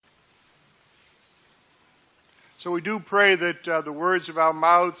So we do pray that the words of our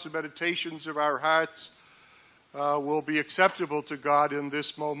mouths, the meditations of our hearts will be acceptable to God in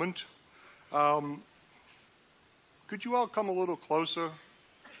this moment. Could you all come a little closer?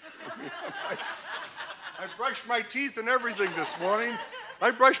 I brushed my teeth and everything this morning.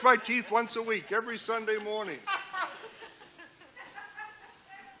 I brush my teeth once a week, every Sunday morning.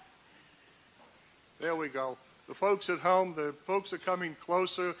 There we go. The folks at home, the folks are coming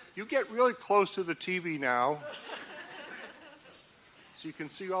closer. You get really close to the TV now, so you can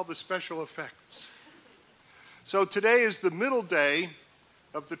see all the special effects. So today is the middle day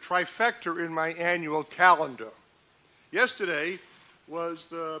of the trifecta in my annual calendar. Yesterday was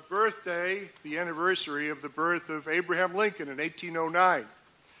the birthday, the anniversary of the birth of Abraham Lincoln in 1809.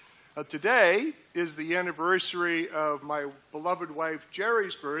 Today is the anniversary of my beloved wife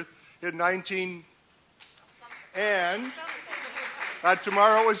Jerry's birth in 19... And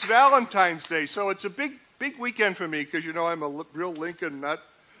tomorrow is Valentine's Day, so it's a big weekend for me because, you know, I'm a real Lincoln nut,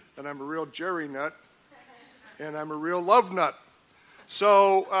 and I'm a real Jerry nut, and I'm a real love nut.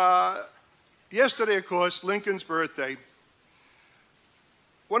 So yesterday, of course, Lincoln's birthday.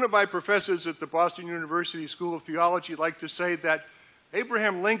 One of my professors at the Boston University School of Theology liked to say that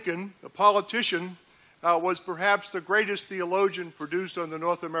Abraham Lincoln, a politician, was perhaps the greatest theologian produced on the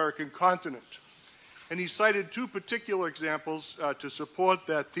North American continent. And he cited two particular examples to support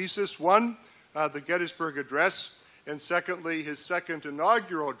that thesis. One, the Gettysburg Address, and secondly, his second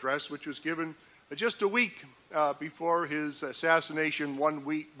inaugural address, which was given just a week before his assassination,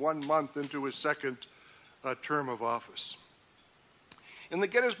 1 month into his second term of office. In the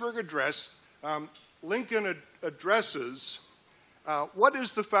Gettysburg Address, Lincoln addresses what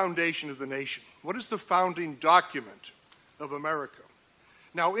is the foundation of the nation? What is the founding document of America?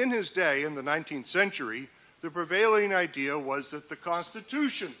 Now, in his day, in the 19th century, the prevailing idea was that the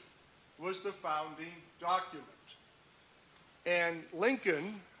Constitution was the founding document. And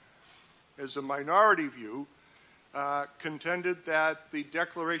Lincoln, as a minority view, contended that the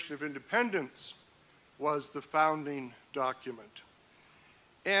Declaration of Independence was the founding document.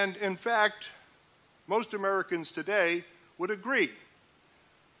 And in fact, most Americans today would agree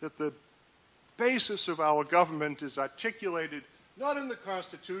that the basis of our government is articulated not in the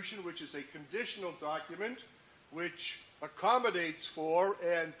Constitution, which is a conditional document which accommodates for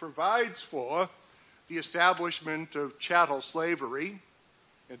and provides for the establishment of chattel slavery,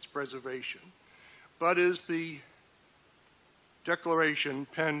 its preservation, but is the Declaration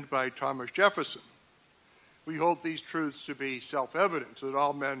penned by Thomas Jefferson. We hold these truths to be self-evident, that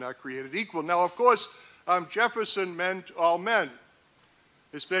all men are created equal. Now, of course, Jefferson meant all men,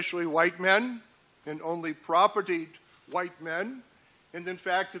 especially white men, and only propertied white men. And in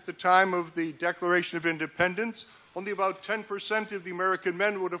fact, at the time of the Declaration of Independence, only about 10% of the American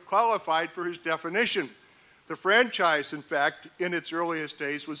men would have qualified for his definition. The franchise, in fact, in its earliest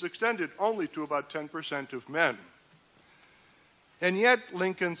days was extended only to about 10% of men. And yet,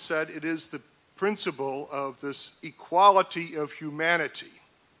 Lincoln said it is the principle of this equality of humanity,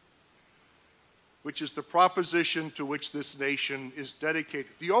 which is the proposition to which this nation is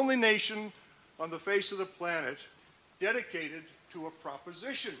dedicated. The only nation on the face of the planet dedicated to a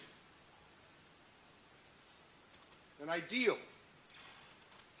proposition, an ideal.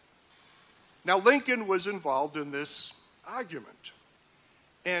 Now, Lincoln was involved in this argument,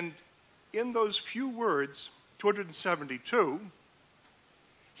 and in those few words, 272,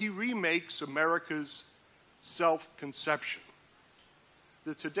 he remakes America's self-conception.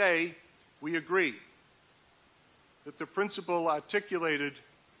 That today we agree that the principle articulated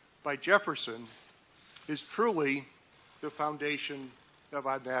by Jefferson is truly the foundation of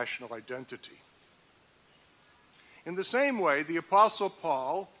our national identity. In the same way, the Apostle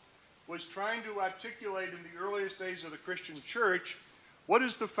Paul was trying to articulate in the earliest days of the Christian church what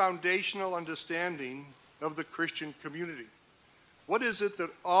is the foundational understanding of the Christian community. What is it that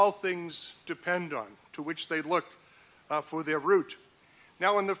all things depend on, to which they look for their root?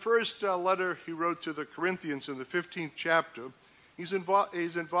 Now, in the first letter he wrote to the Corinthians in the 15th chapter, he's involved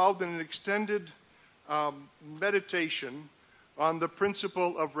in an extended meditation on the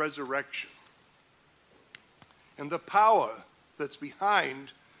principle of resurrection and the power that's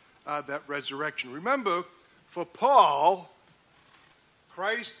behind that resurrection. Remember, for Paul,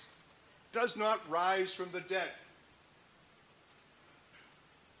 Christ does not rise from the dead.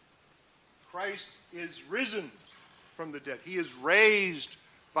 Christ is risen from the dead. He is raised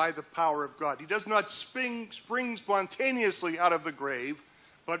by the power of God. He does not spring spontaneously out of the grave,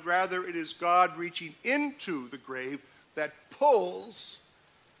 but rather it is God reaching into the grave that pulls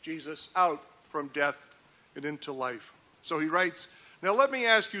Jesus out from death and into life. So he writes, "Now let me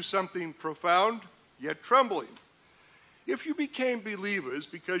ask you something profound, yet troubling. If you became believers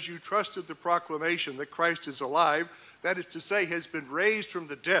because you trusted the proclamation that Christ is alive, that is to say, has been raised from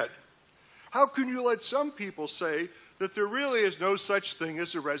the dead, how can you let some people say that there really is no such thing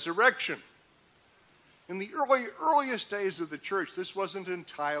as a resurrection? In the earliest days of the church, this wasn't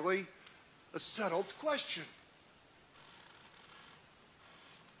entirely a settled question.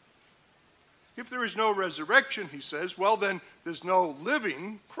 If there is no resurrection, he says, well, then there's no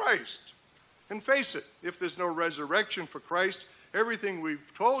living Christ. And face it, if there's no resurrection for Christ, everything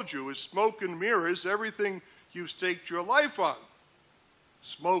we've told you is smoke and mirrors, everything you've staked your life on.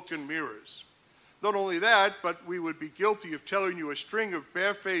 Smoke and mirrors. Not only that, but we would be guilty of telling you a string of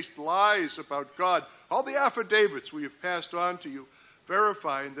barefaced lies about God. All the affidavits we have passed on to you,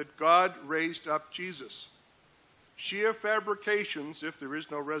 verifying that God raised up Jesus. Sheer fabrications if there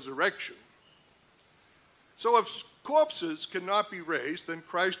is no resurrection. So if corpses cannot be raised, then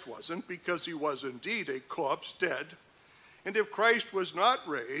Christ wasn't, because he was indeed a corpse, dead. And if Christ was not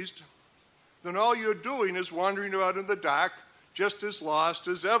raised, then all you're doing is wandering about in the dark, just as lost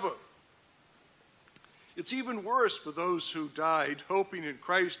as ever. It's even worse for those who died hoping in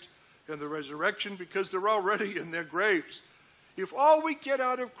Christ and the resurrection, because they're already in their graves. If all we get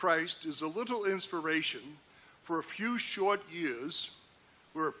out of Christ is a little inspiration for a few short years,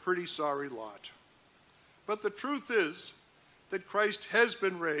 we're a pretty sorry lot. But the truth is that Christ has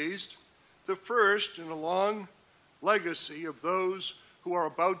been raised, the first in a long legacy of those who are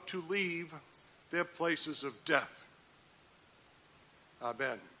about to leave their places of death.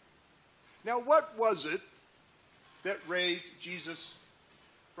 Amen. Now, what was it that raised Jesus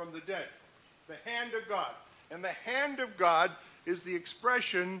from the dead? The hand of God. And the hand of God is the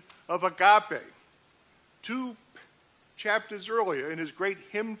expression of agape. 2 chapters earlier, in his great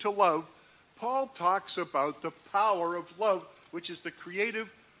hymn to love, Paul talks about the power of love, which is the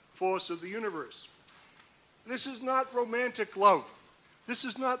creative force of the universe. This is not romantic love. This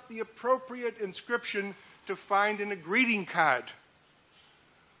is not the appropriate inscription to find in a greeting card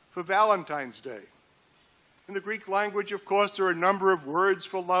for Valentine's Day. In the Greek language, of course, there are a number of words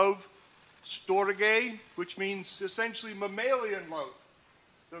for love. Storge, which means essentially mammalian love.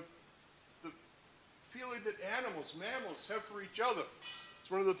 The feeling that mammals have for each other. It's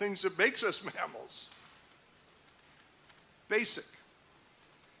one of the things that makes us mammals. Basic.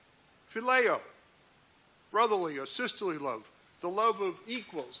 Phileo, brotherly or sisterly love. The love of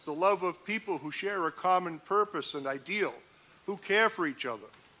equals, the love of people who share a common purpose and ideal, who care for each other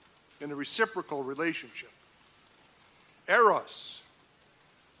in a reciprocal relationship. Eros,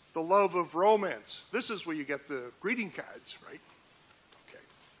 the love of romance. This is where you get the greeting cards, right? Okay.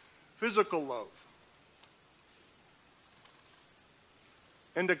 Physical love.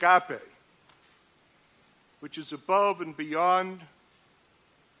 And agape, which is above and beyond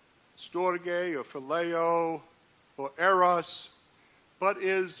storge or phileo or eros, but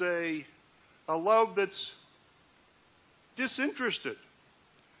is a love that's disinterested.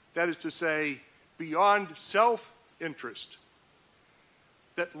 That is to say, beyond self-interest.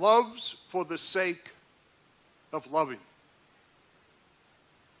 That loves for the sake of loving.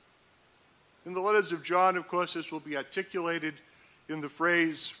 In the letters of John, of course, this will be articulated in the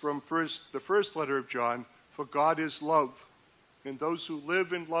phrase from the first letter of John, for God is love. And those who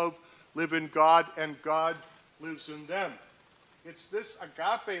live in love live in God, and God lives in them. It's this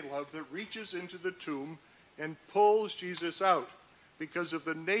agape love that reaches into the tomb and pulls Jesus out because of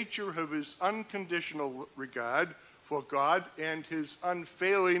the nature of his unconditional regard for God and his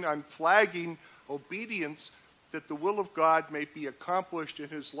unfailing, unflagging obedience that the will of God may be accomplished in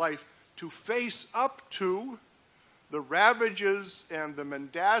his life, to face up to the ravages and the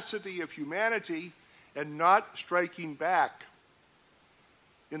mendacity of humanity and not striking back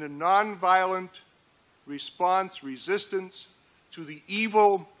in a nonviolent resistance to the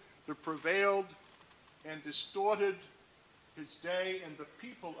evil that prevailed and distorted his day and the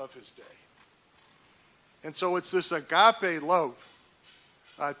people of his day. And so it's this agape love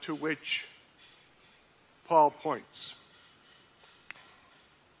to which Paul points.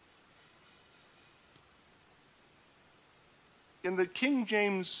 In the King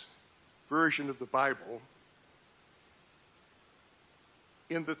James Version of the Bible,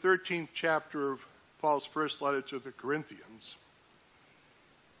 in the 13th chapter of Paul's first letter to the Corinthians,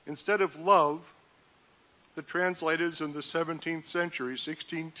 instead of love, the translators in the 17th century,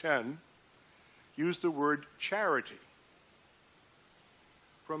 1610, used the word charity,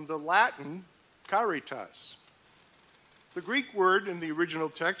 from the Latin caritas. The Greek word in the original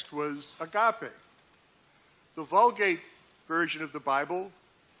text was agape. The Vulgate version of the Bible,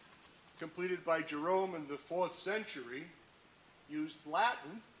 completed by Jerome in the 4th century, used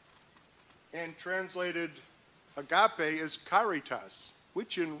Latin and translated agape is caritas,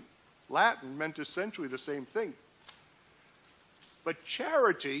 which in Latin meant essentially the same thing. But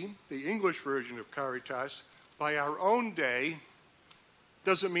charity, the English version of caritas, by our own day,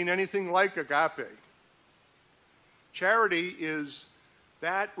 doesn't mean anything like agape. Charity is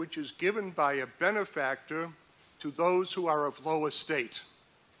that which is given by a benefactor to those who are of low estate,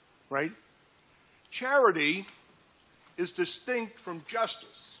 right? Charity is distinct from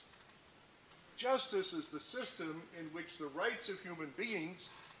justice. Justice is the system in which the rights of human beings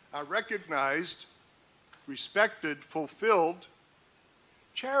are recognized, respected, fulfilled.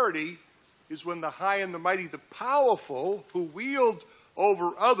 Charity is when the high and the mighty, the powerful, who wield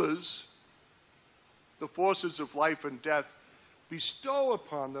over others the forces of life and death, bestow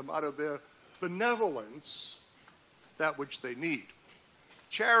upon them out of their benevolence that which they need.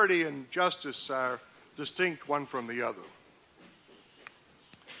 Charity and justice are distinct one from the other.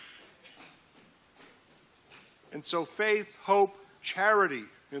 And so faith, hope, charity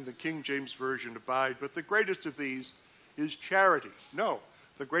in the King James Version abide, but the greatest of these is charity. No,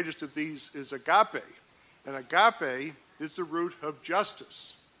 the greatest of these is agape, and agape is the root of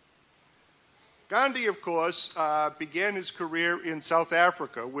justice. Gandhi, of course, began his career in South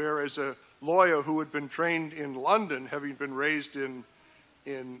Africa, where as a lawyer who had been trained in London, having been raised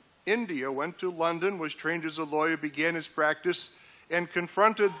in India, went to London, was trained as a lawyer, began his practice, and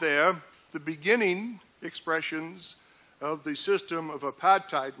confronted there the beginning expressions of the system of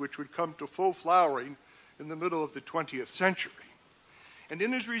apartheid, which would come to full flowering in the middle of the 20th century. And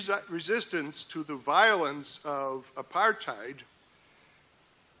in his resistance to the violence of apartheid,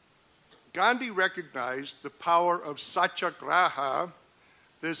 Gandhi recognized the power of Satyagraha,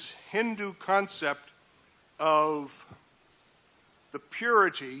 this Hindu concept of the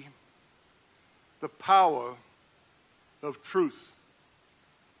purity, the power of truth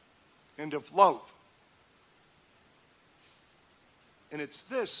and of love. And it's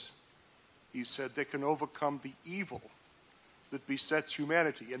this, he said, that can overcome the evil that besets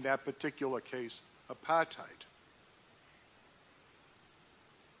humanity, in that particular case, apartheid.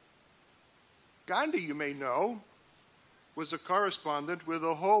 Gandhi, you may know, was a correspondent with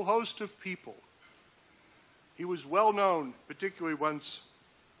a whole host of people. He was well known, particularly once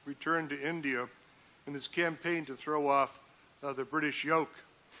returned to India, in his campaign to throw off the British yoke,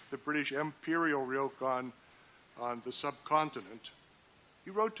 the British imperial yoke on the subcontinent. He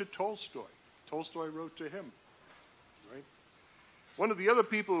wrote to Tolstoy. Tolstoy wrote to him. Right? One of the other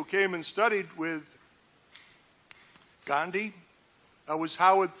people who came and studied with Gandhi was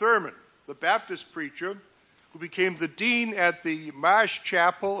Howard Thurman, the Baptist preacher who became the dean at the Marsh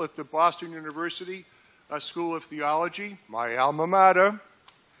Chapel at the Boston University School of Theology, my alma mater,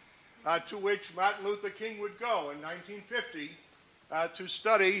 to which Martin Luther King would go in 1950 to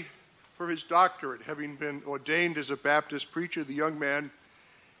study for his doctorate, having been ordained as a Baptist preacher, the young man.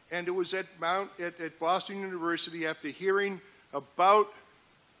 And it was at Boston University, after hearing about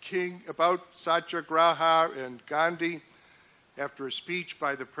Satyagraha and Gandhi, after a speech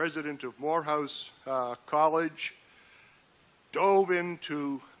by the president of Morehouse College, dove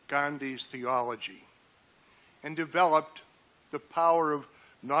into Gandhi's theology and developed the power of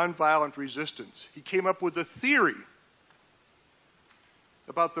nonviolent resistance. He came up with a theory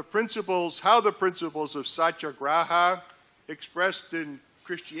about the principles, how the principles of Satyagraha, expressed in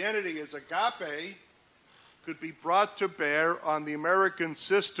Christianity as agape, could be brought to bear on the American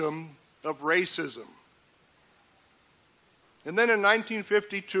system of racism. And then in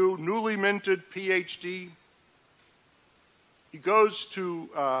 1952, newly minted PhD, he goes to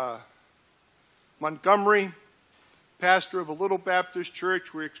Montgomery, pastor of a little Baptist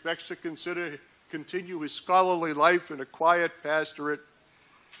church where he expects to continue his scholarly life in a quiet pastorate.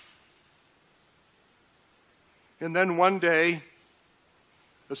 And then one day,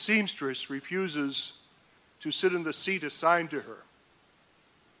 a seamstress refuses to sit in the seat assigned to her.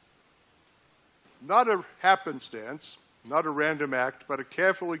 Not a happenstance, not a random act, but a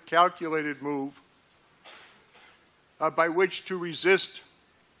carefully calculated move by which to resist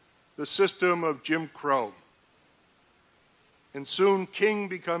the system of Jim Crow. And soon King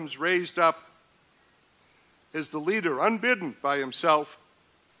becomes raised up as the leader, unbidden by himself,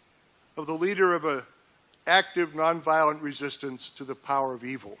 of the leader of an active nonviolent resistance to the power of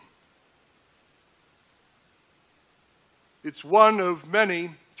evil. It's one of many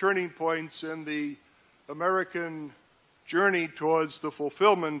turning points in the American journey towards the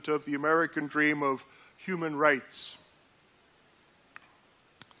fulfillment of the American dream of human rights.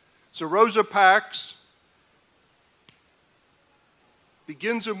 So Rosa Parks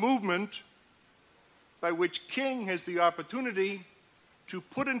begins a movement by which King has the opportunity to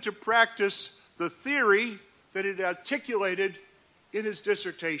put into practice the theory that it articulated in his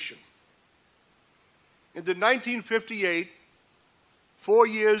dissertation. In 1958, 4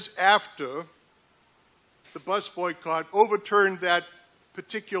 years after the bus boycott overturned that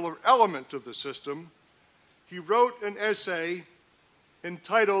particular element of the system, he wrote an essay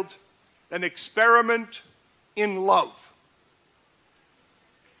entitled An Experiment in Love.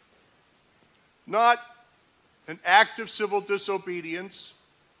 Not an act of civil disobedience,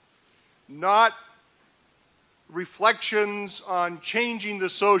 not reflections on changing the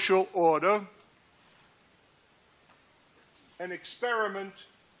social order, an experiment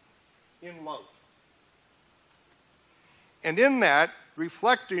in love. And in that,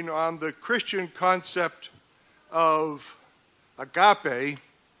 reflecting on the Christian concept of agape,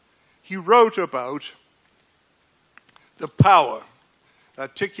 he wrote about the power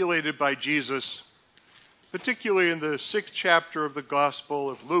articulated by Jesus, particularly in the 6th chapter of the Gospel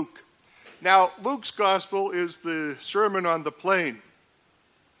of Luke. Now, Luke's Gospel is the Sermon on the Plain.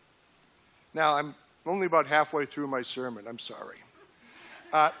 Now, I'm only about halfway through my sermon. I'm sorry.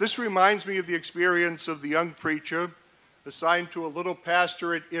 This reminds me of the experience of the young preacher assigned to a little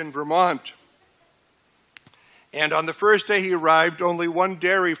pastorate in Vermont. And on the first day he arrived, only one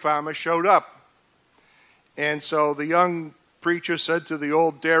dairy farmer showed up. And so the young preacher said to the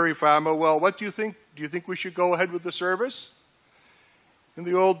old dairy farmer, well, what do you think? Do you think we should go ahead with the service? And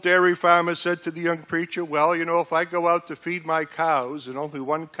the old dairy farmer said to the young preacher, well, you know, if I go out to feed my cows and only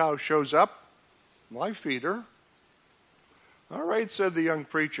one cow shows up, well, I feed her. All right, said the young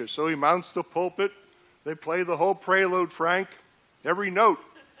preacher. So he mounts the pulpit. They play the whole prelude, Frank, every note.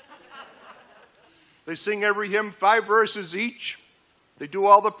 They sing every hymn, 5 verses each. They do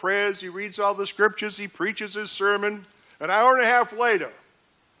all the prayers. He reads all the scriptures. He preaches his sermon. An hour and a half later,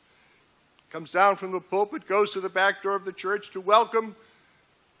 comes down from the pulpit, goes to the back door of the church to welcome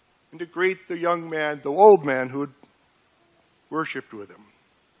and to greet the young man, the old man who had worshipped with him.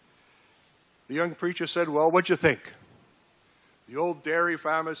 The young preacher said, well, what'd you think? The old dairy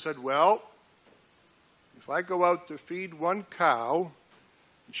farmer said, well, if I go out to feed one cow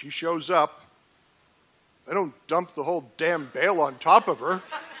and she shows up, I don't dump the whole damn bale on top of her.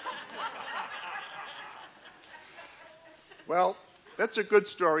 Well, that's a good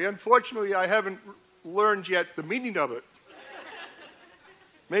story. Unfortunately, I haven't learned yet the meaning of it.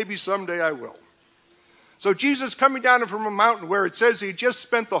 Maybe someday I will. So Jesus coming down from a mountain where it says he just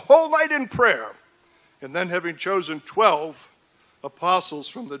spent the whole night in prayer, and then having chosen 12 apostles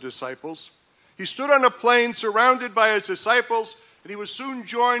from the disciples, he stood on a plain surrounded by his disciples, and he was soon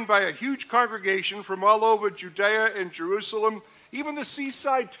joined by a huge congregation from all over Judea and Jerusalem, even the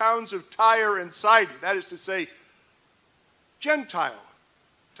seaside towns of Tyre and Sidon, that is to say, Gentile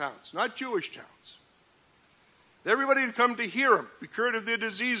towns, not Jewish towns. Everybody had come to hear him, be cured of their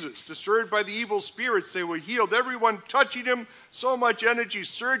diseases, disturbed by the evil spirits, they were healed. Everyone touching him, so much energy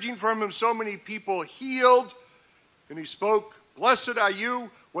surging from him, so many people healed. And he spoke, blessed are you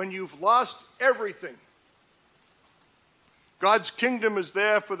when you've lost everything. God's kingdom is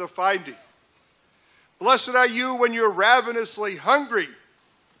there for the finding. Blessed are you when you're ravenously hungry.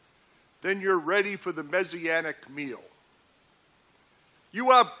 Then you're ready for the messianic meal.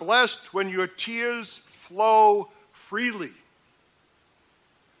 You are blessed when your tears flow freely,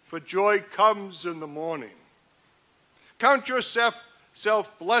 for joy comes in the morning. Count yourself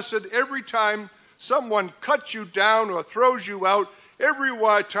blessed every time someone cuts you down or throws you out, every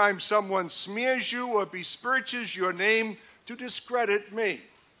time someone smears you or besmirches your name to discredit me.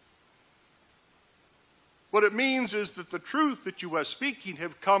 What it means is that the truth that you are speaking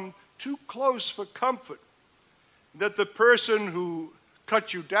have come too close for comfort, that the person who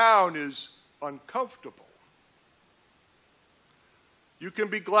cut you down is uncomfortable. You can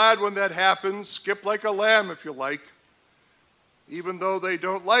be glad when that happens. Skip like a lamb if you like. Even though they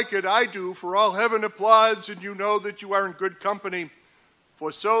don't like it, I do, for all heaven applauds, and you know that you are in good company,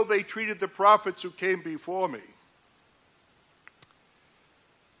 for so they treated the prophets who came before me.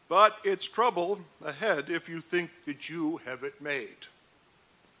 But it's trouble ahead if you think that you have it made.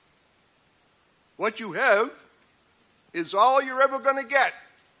 What you have is all you're ever going to get.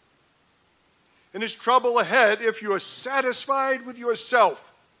 And it's trouble ahead if you are satisfied with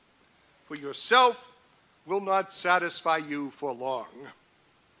yourself, for yourself will not satisfy you for long.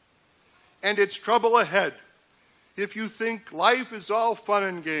 And it's trouble ahead if you think life is all fun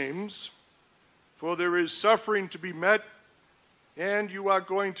and games, for there is suffering to be met, and you are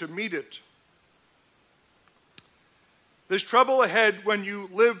going to meet it. There's trouble ahead when you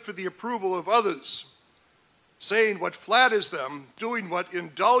live for the approval of others, saying what flatters them, doing what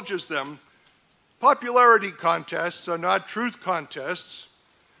indulges them. Popularity contests are not truth contests.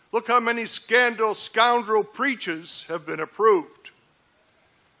 Look how many scoundrel preachers have been approved.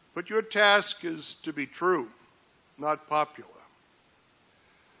 But your task is to be true, not popular.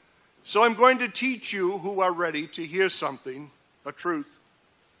 So I'm going to teach you who are ready to hear something, a truth.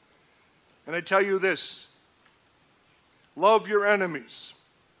 And I tell you this: love your enemies.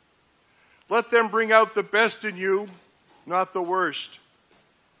 Let them bring out the best in you, not the worst.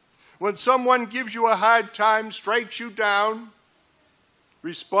 When someone gives you a hard time, strikes you down,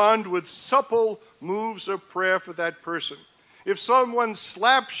 respond with supple moves of prayer for that person. If someone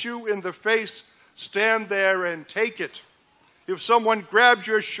slaps you in the face, stand there and take it. If someone grabs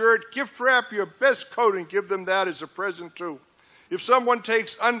your shirt, gift wrap your best coat and give them that as a present too. If someone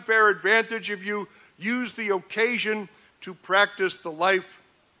takes unfair advantage of you, use the occasion to practice the life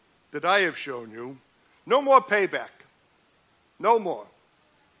that I have shown you. No more payback. No more.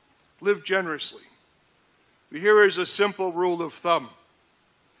 Live generously. Here is a simple rule of thumb.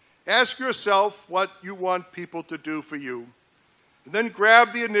 Ask yourself what you want people to do for you, and then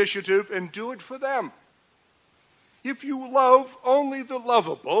grab the initiative and do it for them. If you love only the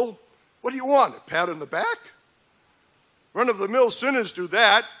lovable, what do you want? A pat on the back? Run-of-the-mill sinners do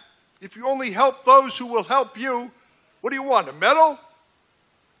that. If you only help those who will help you, what do you want? A medal?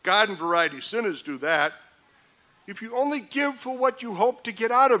 Garden variety sinners do that. If you only give for what you hope to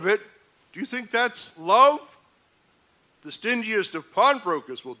get out of it, do you think that's love? The stingiest of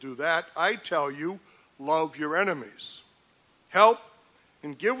pawnbrokers will do that. I tell you, love your enemies. Help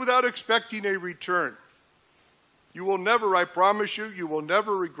and give without expecting a return. You will never, I promise you, you will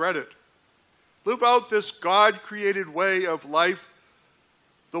never regret it. Live out this God-created way of life,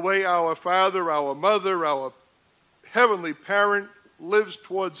 the way our Father, our Mother, our Heavenly Parent lives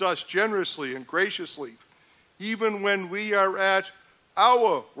towards us generously and graciously, even when we are at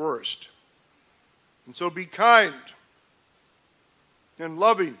our worst. And so be kind and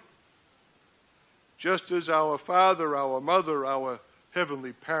loving, just as our Father, our Mother, our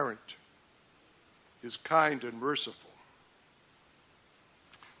Heavenly Parent is kind and merciful.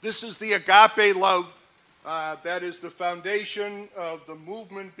 This is the agape love that is the foundation of the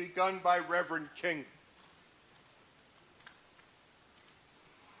movement begun by Reverend King.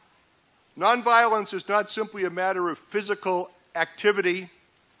 Nonviolence is not simply a matter of physical activity,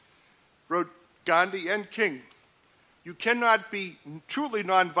 wrote Gandhi and King. You cannot be truly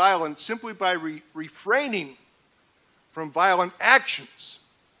nonviolent simply by refraining from violent actions.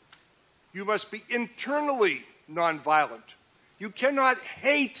 You must be internally nonviolent. You cannot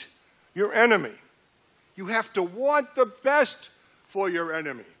hate your enemy. You have to want the best for your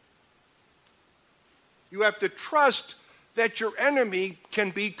enemy. You have to trust that your enemy can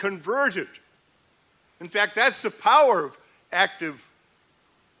be converted. In fact, that's the power of active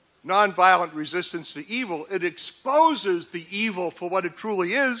nonviolent resistance to evil. It exposes the evil for what it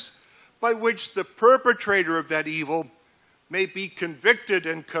truly is, by which the perpetrator of that evil may be convicted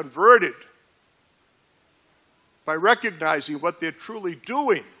and converted by recognizing what they're truly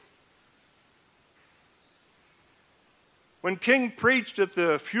doing. When King preached at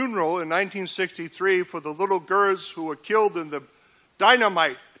the funeral in 1963 for the little girls who were killed in the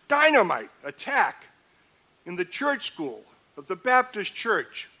dynamite attack in the church school of the Baptist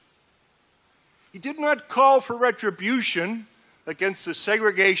Church, he did not call for retribution against the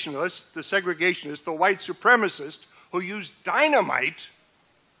segregationists, the white supremacists who used dynamite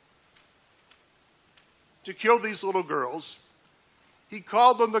to kill these little girls. He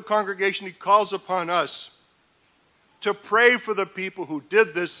called on the congregation, he calls upon us to pray for the people who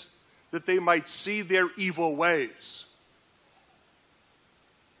did this, that they might see their evil ways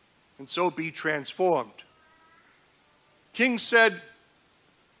and so be transformed. King said,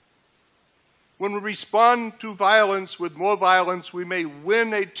 when we respond to violence with more violence, we may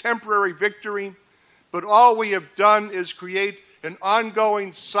win a temporary victory, but all we have done is create an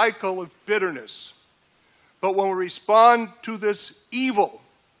ongoing cycle of bitterness. But when we respond to this evil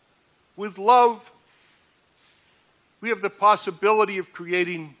with love, we have the possibility of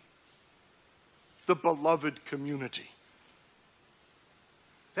creating the beloved community.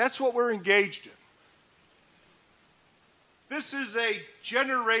 That's what we're engaged in. This is a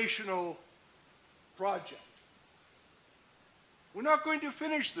generational project. We're not going to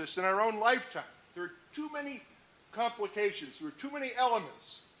finish this in our own lifetime. There are too many complications. There are too many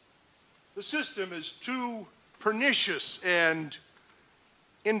elements. The system is too pernicious and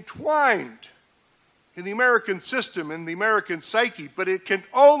entwined in the American system, in the American psyche, but it can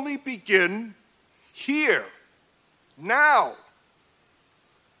only begin here, now,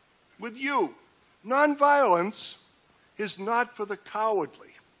 with you. Nonviolence is not for the cowardly.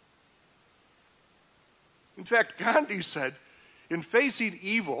 In fact, Gandhi said, in facing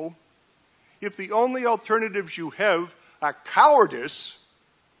evil, if the only alternatives you have are cowardice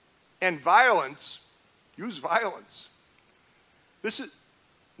and violence, use violence.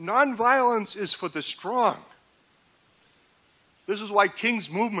 Nonviolence is for the strong. This is why King's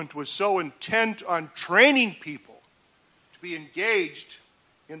movement was so intent on training people to be engaged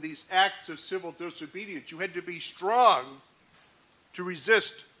in these acts of civil disobedience. You had to be strong to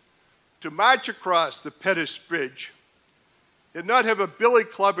resist, to march across the Pettus Bridge, and not have a billy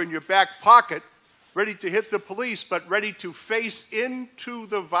club in your back pocket ready to hit the police, but ready to face into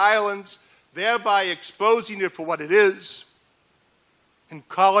the violence, thereby exposing it for what it is and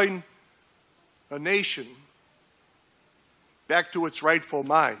calling a nation back to its rightful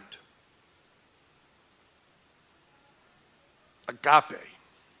mind. Agape.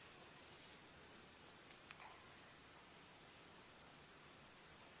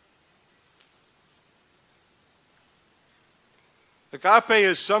 Agape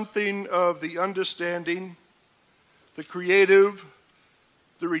is something of the understanding, the creative,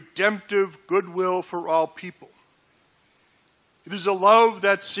 the redemptive goodwill for all people. It is a love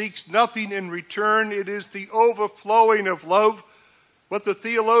that seeks nothing in return. It is the overflowing of love, what the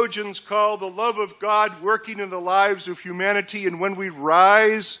theologians call the love of God working in the lives of humanity. And when we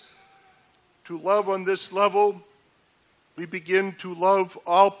rise to love on this level, we begin to love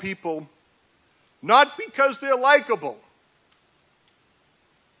all people, not because they're likable,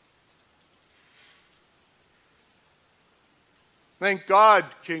 thank God,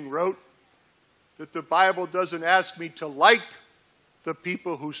 King wrote, that the Bible doesn't ask me to like the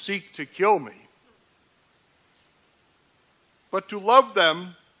people who seek to kill me, but to love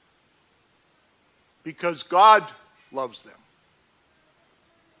them because God loves them.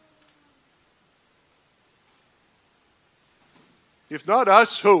 If not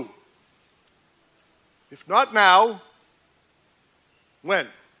us, who? If not now, when?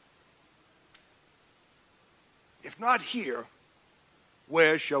 If not here,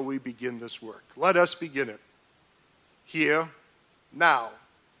 where shall we begin this work? Let us begin it here, now,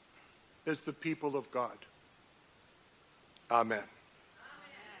 as the people of God. Amen.